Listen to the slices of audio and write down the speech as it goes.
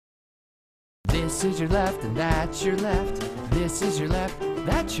This is your left and that's your left. This is your left,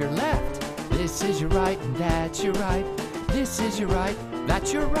 that's your left. This is your right and that's your right. This is your right,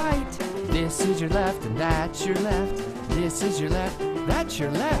 that's your right. This is your left and that's your left. This is your left, that's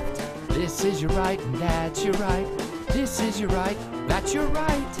your left. This is your right and that's your right. This is your right, that's your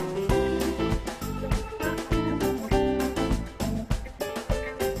right.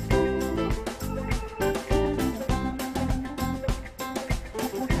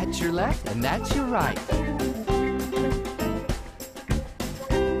 That's your left and that's your right.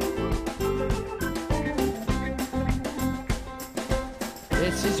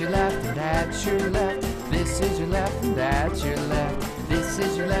 This is your left and that's your left. This is your left and that's your left. This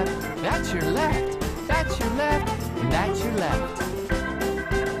is your left, that's your left. That's your left and that's your left.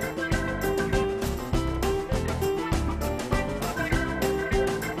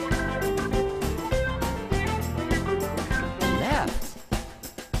 Left.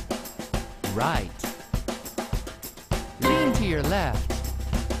 Right. Lean to your left.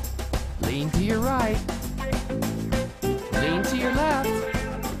 Lean to your right. Lean to your left.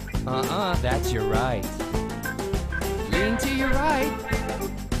 That's your right. Lean to your right.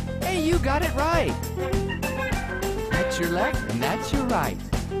 Hey, you got it right. That's your left and that's your right.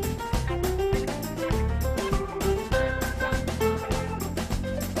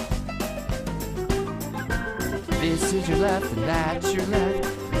 This is your left and that's your left.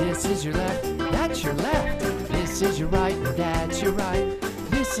 This is your left, that's your left. This is your right and that's your right.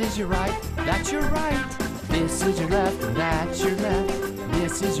 This is your right, that's your right. This is your left and that's your left.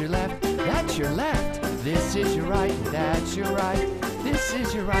 This is your left, that's your left. This is your right and that's your right. This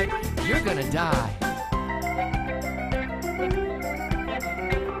is your right, you're gonna die.